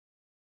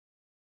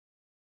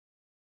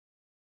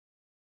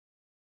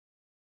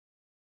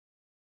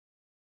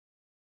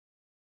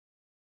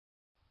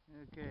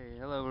Okay,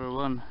 hello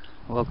everyone.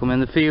 Welcome in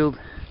the field,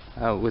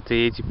 out with the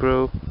 80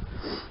 Pro.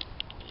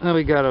 Now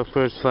we got our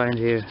first find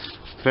here.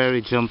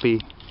 Very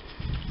jumpy.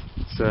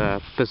 It's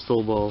a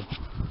pistol ball,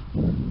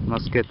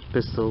 musket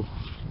pistol,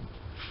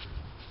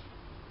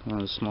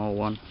 a small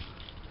one.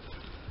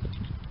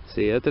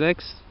 See you at the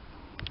next.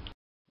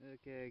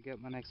 Okay, I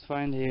got my next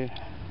find here.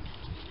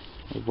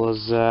 It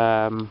was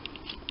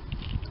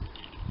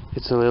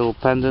it's a little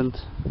pendant,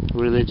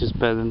 religious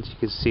pendant. You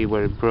can see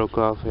where it broke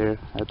off here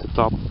at the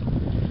top,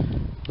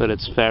 but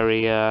it's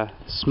very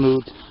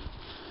smooth,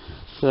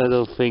 so I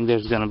don't think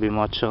there's gonna be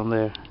much on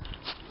there.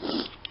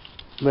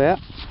 But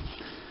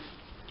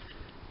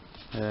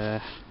yeah,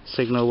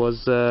 signal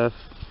was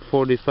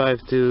 45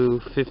 to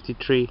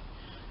 53.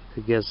 I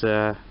guess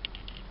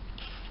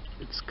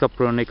it's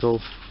copper or nickel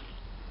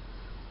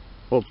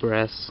or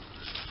brass.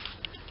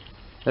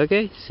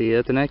 Okay, see you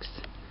at the next.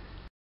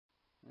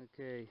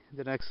 Okay,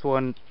 the next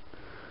one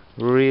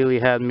really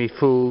had me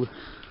fooled.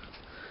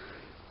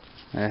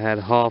 I had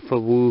half a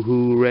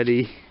woohoo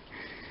ready,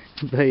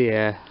 but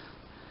yeah,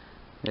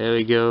 there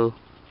we go.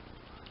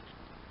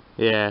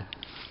 Yeah,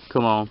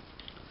 come on,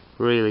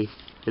 really,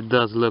 it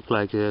does look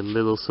like a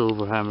little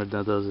silver hammer,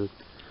 now does it?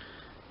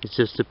 It's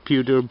just a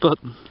pewter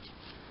button.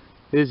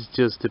 It's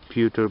just a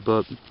pewter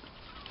button.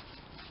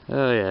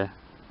 Oh yeah.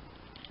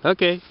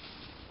 Okay,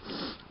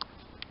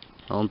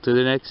 on to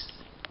the next.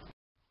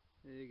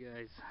 Hey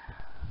guys,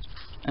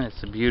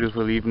 it's a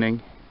beautiful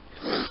evening.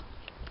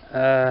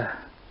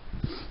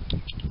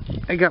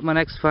 I got my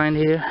next find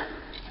here,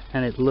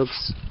 and it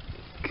looks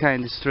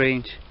kind of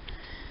strange.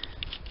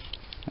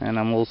 And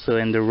I'm also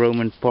in the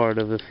Roman part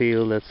of the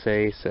field, let's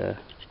say. So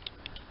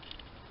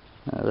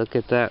look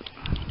at that.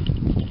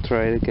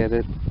 Try to get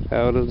it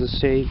out of the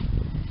shade.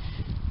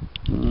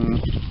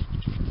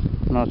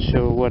 Not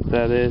sure what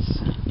that is.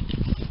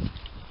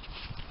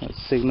 That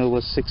signal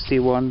was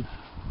 61,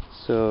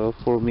 so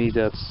for me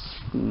that's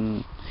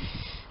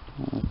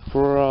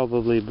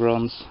probably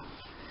bronze.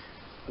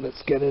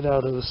 Let's get it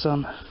out of the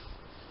sun.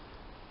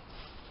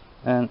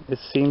 And it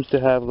seems to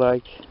have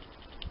like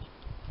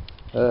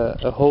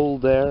a hole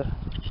there,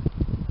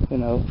 you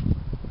know,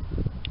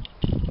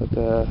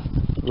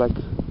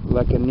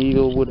 like a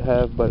needle would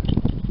have, but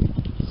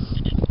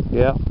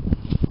yeah,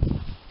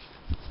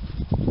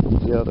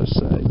 the other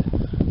side.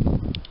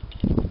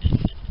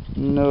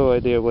 No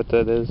idea what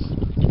that is,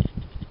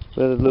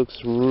 but it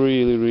looks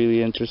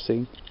really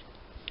interesting.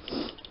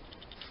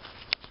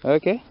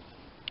 Okay,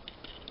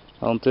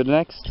 on to the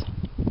next.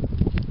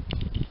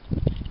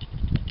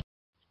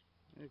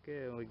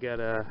 Okay, we got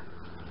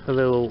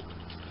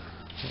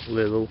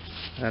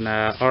an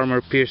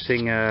armor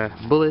piercing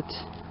bullet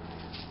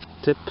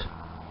tip.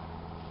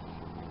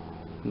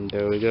 And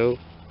there we go.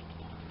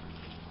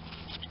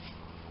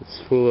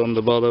 It's full on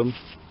the bottom.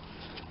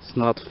 It's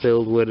not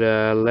filled with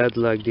lead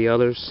like the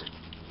others,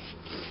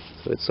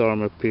 so it's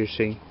armor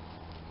piercing.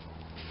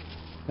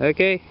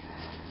 Okay,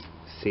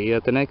 see you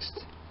at the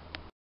next.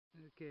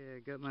 Okay, I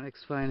got my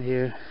next find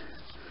here,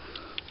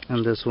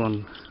 and this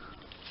one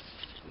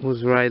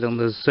was right on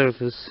the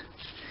surface,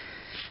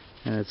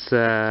 and it's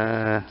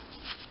I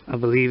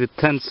believe a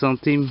 10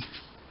 centime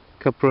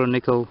copper or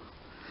nickel,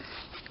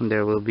 and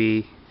there will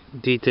be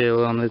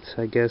detail on it,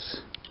 I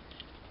guess,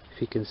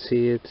 if you can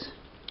see it.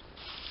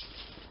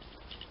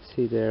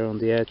 See there on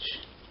the edge,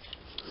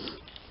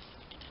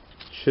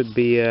 should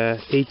be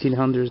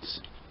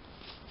 1800s,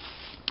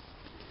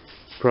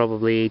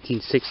 probably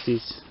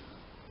 1860s.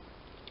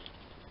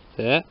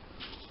 Yeah,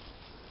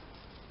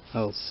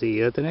 I'll see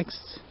you at the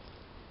next.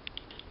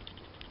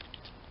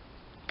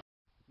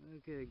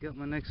 Okay, got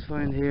my next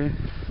find here.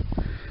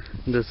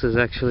 This is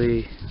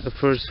actually a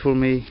first for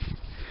me.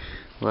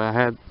 Well, I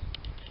had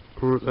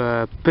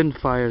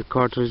pinfire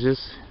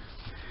cartridges,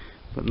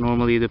 but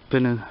normally the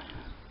pin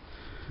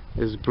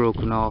is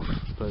broken off,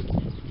 but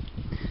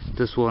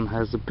this one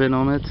has the pin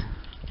on it.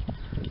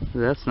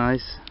 That's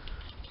nice.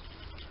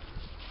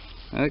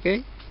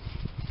 Okay,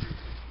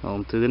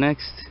 on to the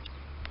next.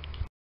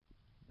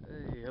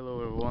 Hey,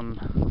 hello everyone.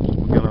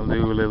 We're gonna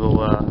do a little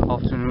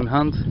afternoon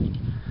hunt.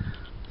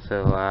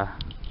 So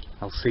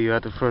I'll see you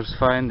at the first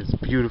find. It's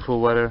beautiful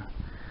weather.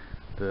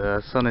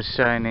 The sun is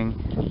shining.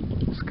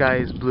 Sky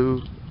is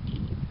blue.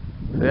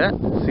 So yeah,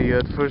 see you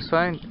at the first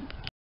find.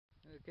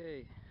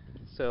 Okay,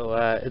 so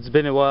it's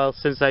been a while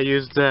since I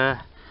used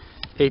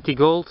 80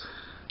 gold,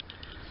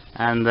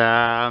 and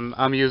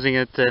I'm using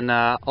it in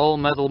all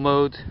metal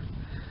mode.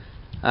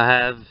 I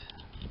have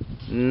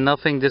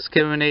nothing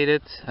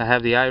discriminated. I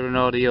have the iron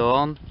audio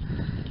on,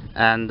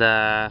 and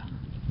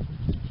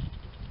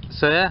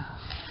so yeah,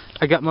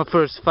 I got my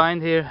first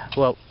find here.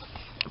 Well,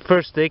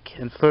 first dig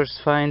and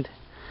first find,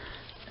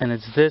 and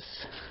it's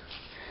this.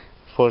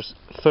 First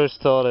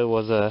thought it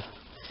was a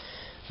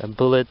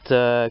bullet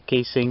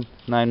casing,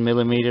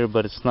 9mm,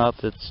 but it's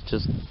not. It's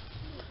just,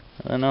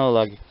 I don't know,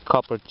 like a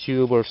copper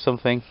tube or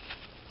something.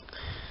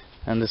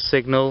 And the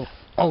signal,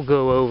 I'll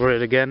go over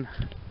it again,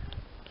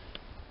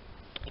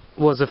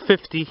 was a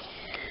 50.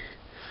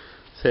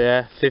 So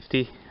yeah,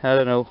 50, I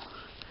don't know.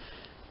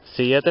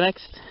 See you at the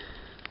next.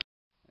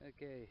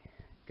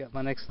 Got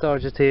my next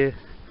target here.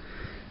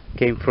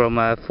 Came from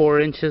 4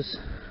 inches.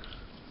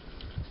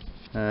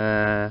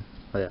 Oh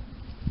yeah.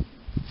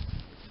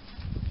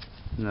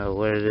 No,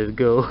 where did it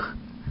go?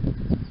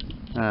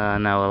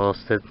 Now I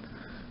lost it.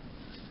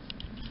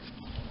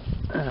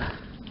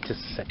 Just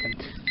a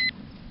second.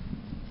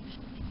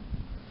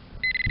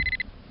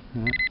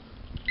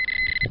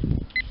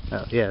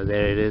 Oh yeah,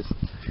 there it is.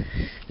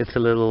 It's a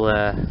little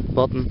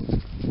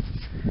button.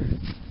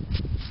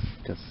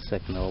 Just a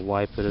second, I'll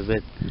wipe it a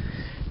bit.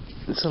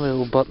 It's a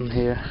little button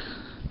here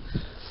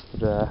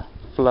with a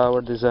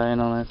flower design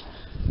on it.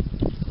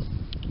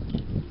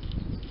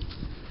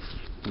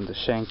 And the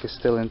shank is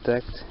still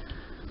intact.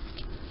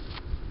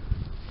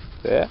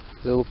 Yeah,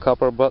 little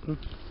copper button.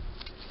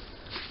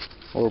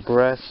 Or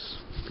brass,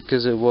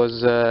 because it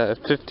was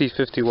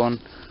 50-51.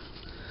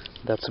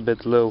 That's a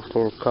bit low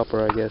for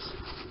copper, I guess.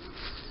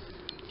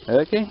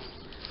 Okay,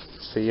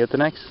 see you at the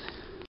next.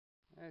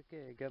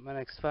 Okay, got my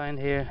next find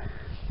here.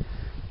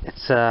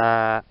 It's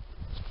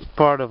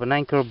part of an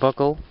anchor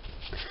buckle.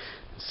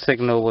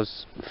 Signal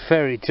was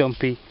very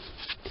jumpy.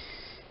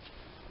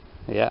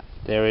 Yeah,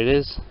 there it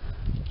is.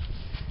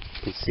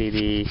 You can see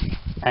the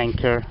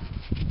anchor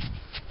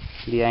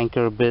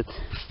bit.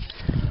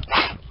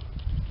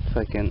 If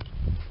I can,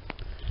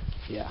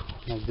 yeah,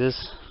 like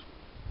this.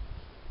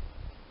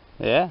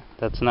 Yeah,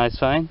 that's a nice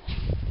find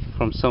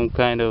from some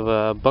kind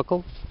of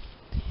buckle.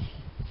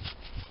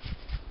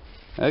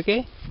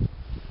 Okay,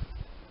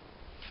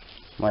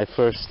 my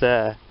first,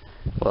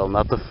 well,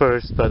 not the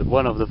first, but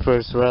one of the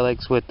first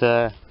relics with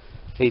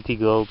 80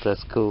 gold.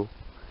 That's cool.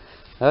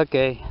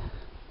 Okay,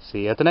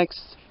 see you at the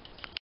next.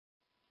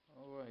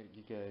 Alright,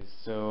 you guys,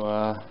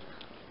 so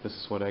this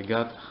is what I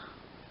got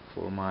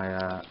for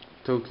my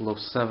total of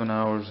 7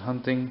 hours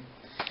hunting.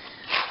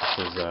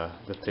 This is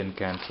the tin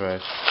can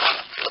trash.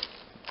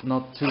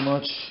 Not too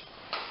much.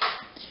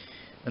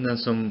 And then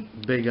some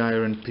big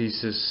iron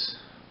pieces,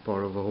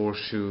 part of a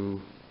horseshoe.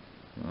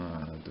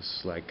 This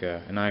is like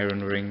an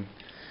iron ring.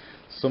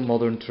 Some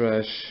modern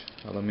trash,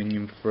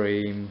 aluminium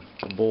frame,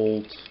 a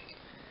bolt,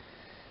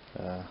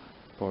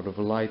 part of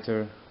a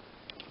lighter.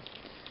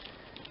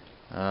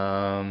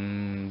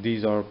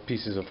 These are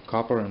pieces of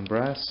copper and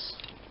brass.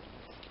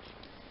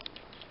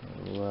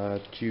 Little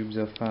tubes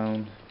I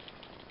found.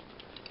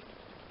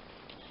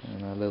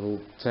 And a little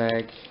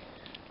tag.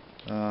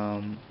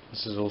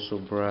 This is also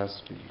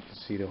brass, but you can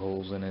see the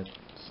holes in it.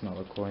 It's not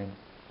a coin.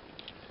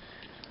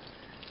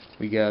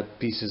 We got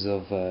pieces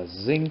of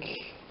zinc.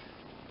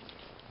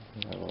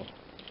 Well,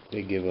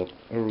 they give up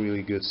a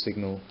really good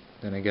signal.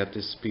 Then I got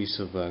this piece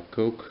of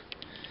coke.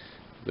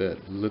 But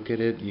look at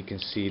it, you can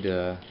see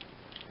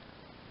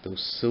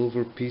those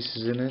silver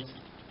pieces in it.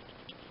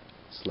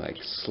 It's like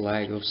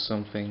slag of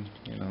something,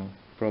 you know,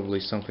 probably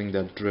something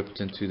that dripped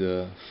into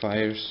the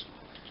fires.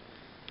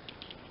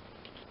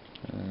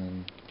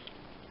 And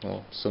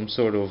well, some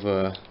sort of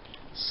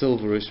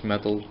silverish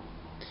metal.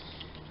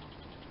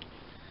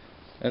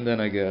 And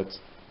then I got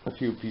a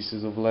few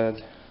pieces of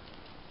lead.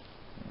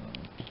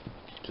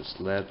 Just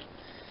lead.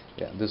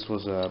 Yeah, this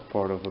was a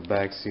part of a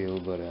bag seal,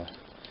 but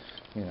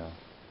you know,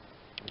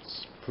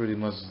 it's pretty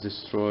much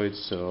destroyed,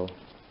 so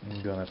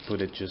I'm gonna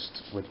put it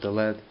just with the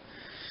lead.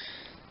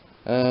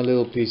 A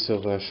little piece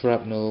of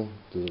shrapnel,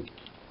 the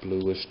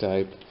bluish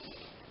type.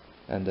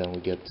 And then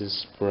we get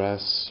this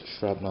brass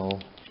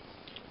shrapnel.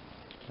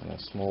 And a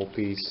small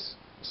piece,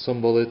 some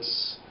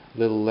bullets,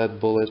 little lead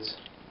bullet.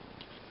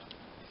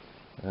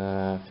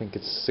 I think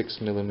it's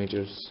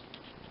 6mm.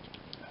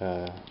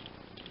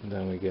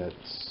 Then we get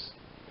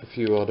a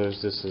few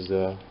others. This is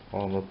the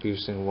armor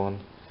piercing one.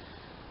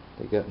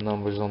 They got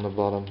numbers on the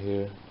bottom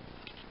here,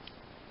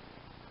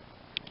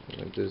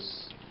 like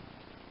this.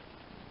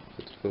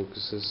 If it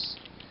focuses.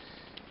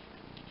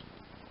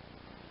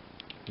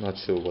 Not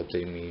sure what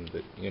they mean,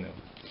 but you know.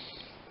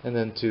 And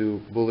then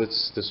 2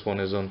 bullets. This one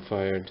is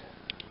unfired.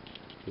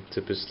 The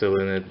tip is still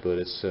in it, but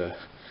it's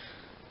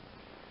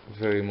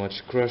very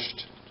much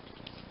crushed.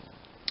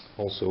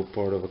 Also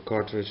part of a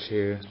cartridge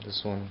here,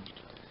 this one.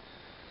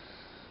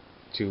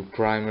 2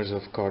 primers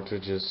of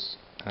cartridges,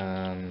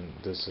 and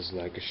this is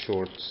like a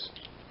short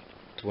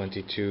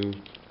 22.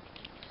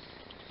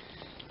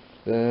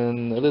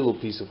 Then a little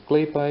piece of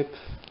clay pipe.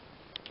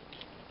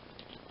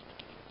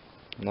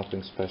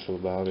 Nothing special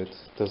about it.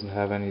 Doesn't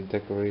have any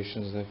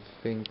decorations, I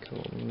think,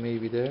 or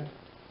maybe there.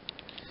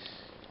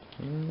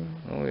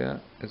 Oh yeah,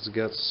 it's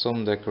got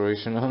some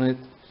decoration on it.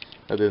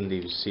 I didn't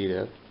even see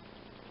that.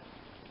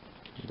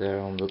 There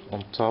on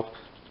top,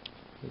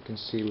 you can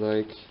see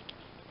like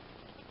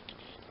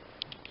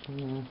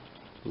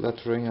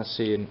lettering. I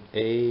see an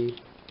A.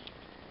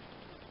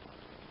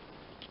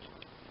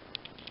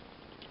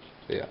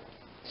 Yeah,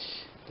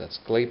 that's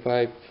clay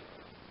pipe.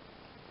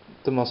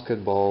 The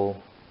musket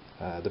ball,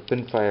 the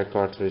pinfire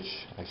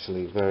cartridge.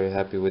 Actually, very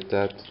happy with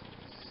that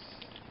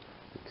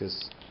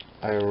because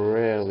I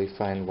rarely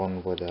find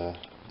one with the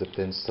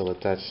pin still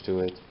attached to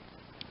it,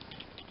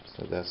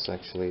 so that's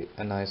actually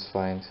a nice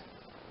find.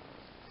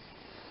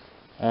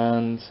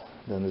 And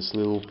then this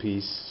little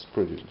piece,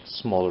 pretty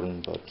smaller,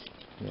 but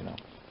you know,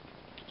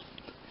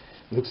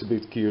 looks a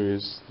bit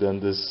curious. Then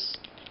this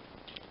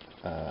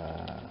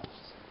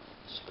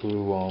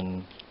screw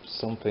on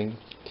something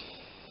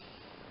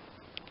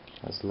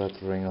has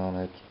lettering on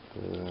it,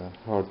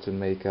 hard to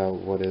make out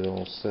what it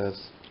all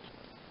says.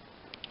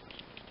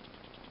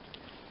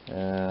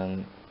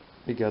 And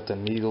we got a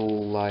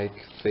needle like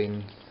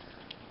thing.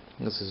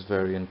 This is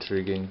very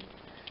intriguing.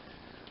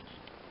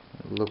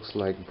 It looks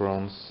like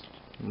bronze,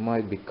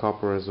 might be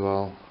copper as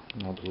well,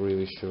 not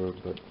really sure,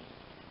 but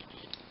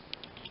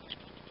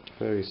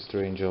very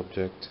strange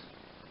object.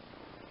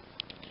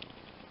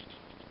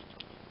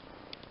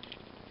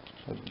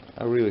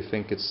 I really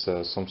think it's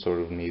some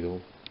sort of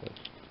needle, but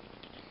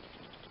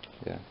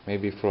yeah,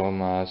 maybe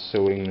from a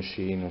sewing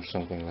machine or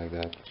something like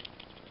that.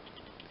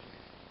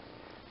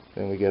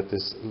 Then we get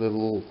this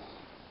little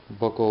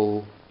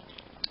buckle,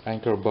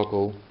 anchor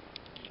buckle,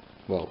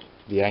 well,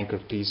 the anchor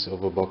piece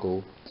of a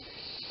buckle,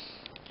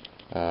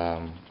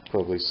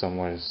 probably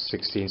somewhere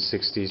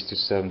 1660s to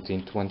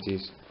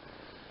 1720s.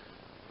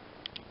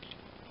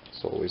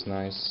 It's always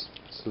nice.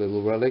 It's a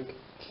little relic.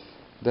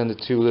 Then the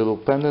two little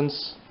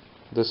pendants.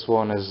 This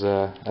one is,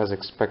 as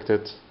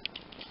expected,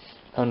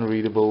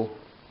 unreadable.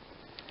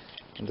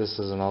 And this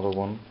is another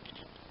one.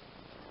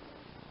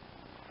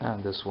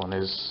 And this one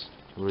is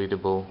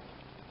readable.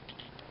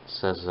 It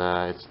says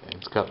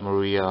it's got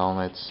Maria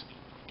on it.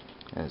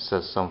 And it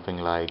says something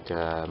like,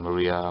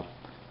 Maria,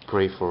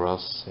 pray for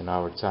us in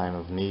our time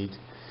of need.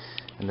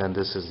 And then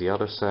this is the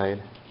other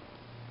side.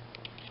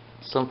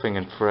 Something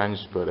in French,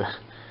 but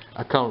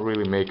I can't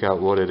really make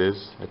out what it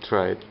is. I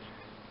tried.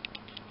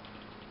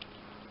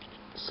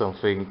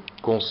 Something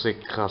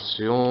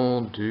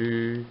consécration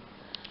du,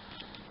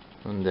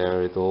 and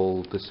there it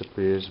all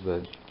disappears,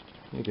 but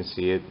you can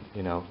see it,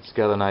 you know, it's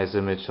got a nice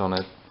image on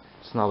it.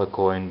 It's not a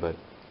coin, but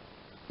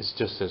it's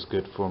just as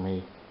good for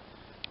me.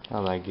 I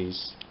like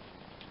these.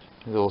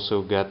 It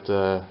also got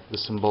the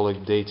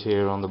symbolic date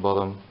here on the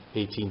bottom,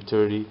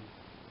 1830. You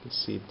can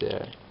see it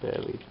there,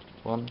 barely.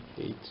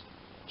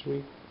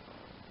 183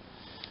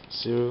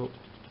 0.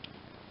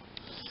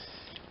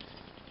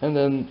 And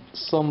then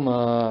some,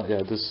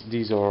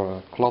 these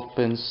are cloth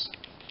pins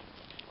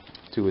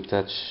to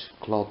attach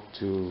cloth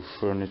to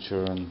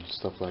furniture and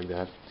stuff like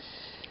that.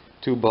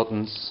 2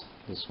 buttons.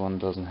 This one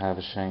doesn't have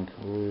a shank.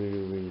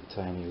 Really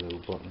tiny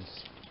little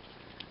buttons.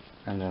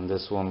 And then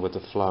this one with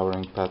the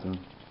flowering pattern.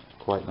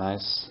 Quite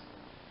nice.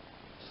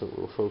 So it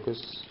will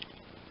focus.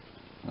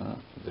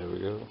 There we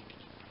go.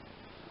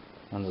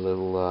 And the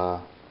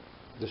little,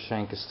 the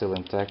shank is still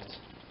intact.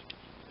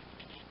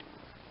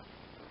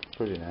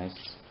 Pretty nice.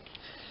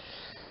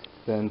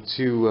 Then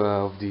 2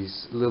 of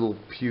these little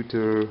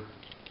pewter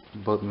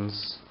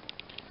buttons,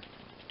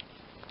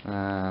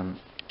 and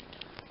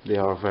they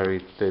are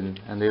very thin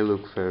and they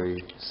look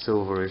very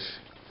silverish,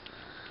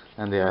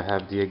 and they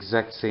have the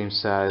exact same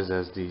size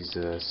as these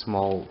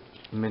small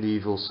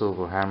medieval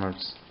silver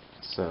hammers,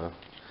 so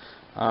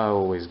I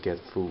always get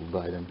fooled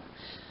by them.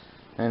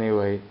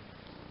 Anyway,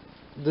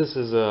 this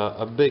is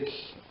a big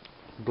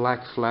black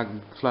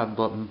flat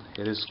button.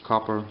 It is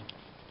copper.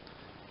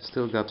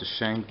 Still got the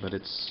shank, but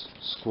it's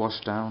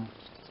squashed down.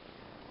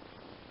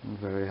 I'm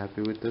very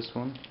happy with this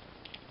one.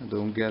 I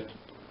don't get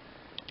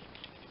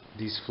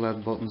these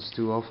flat buttons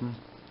too often,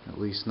 at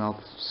least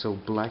not so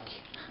black.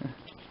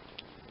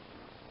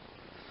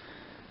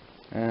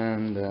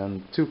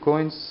 And 2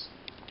 coins,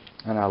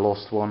 and I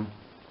lost one.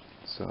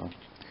 So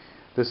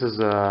this is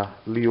a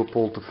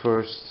Leopold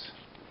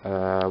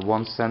I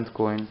 1 cent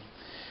coin,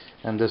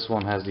 and this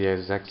one has the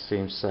exact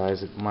same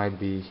size. It might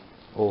be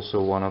also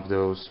one of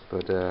those,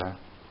 but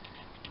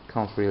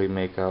can't really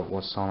make out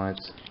what's on it.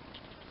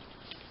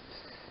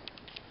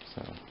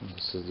 So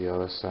this is the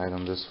other side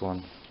on this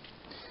one.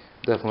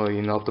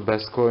 Definitely not the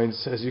best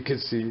coins, as you can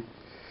see.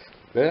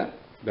 But yeah,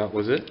 that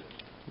was it.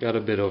 Got a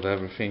bit of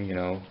everything, you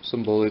know,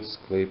 some bullets,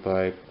 clay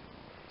pipe,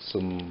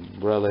 some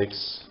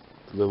relics,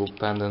 little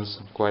pendants.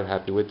 I'm quite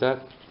happy with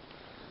that.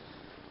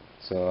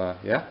 So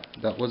yeah,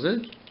 that was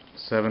it.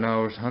 7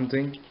 hours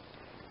hunting.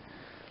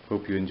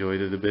 Hope you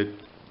enjoyed it a bit,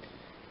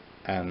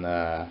 and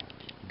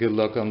good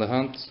luck on the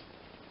hunt.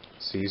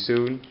 See you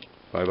soon.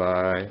 Bye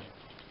bye.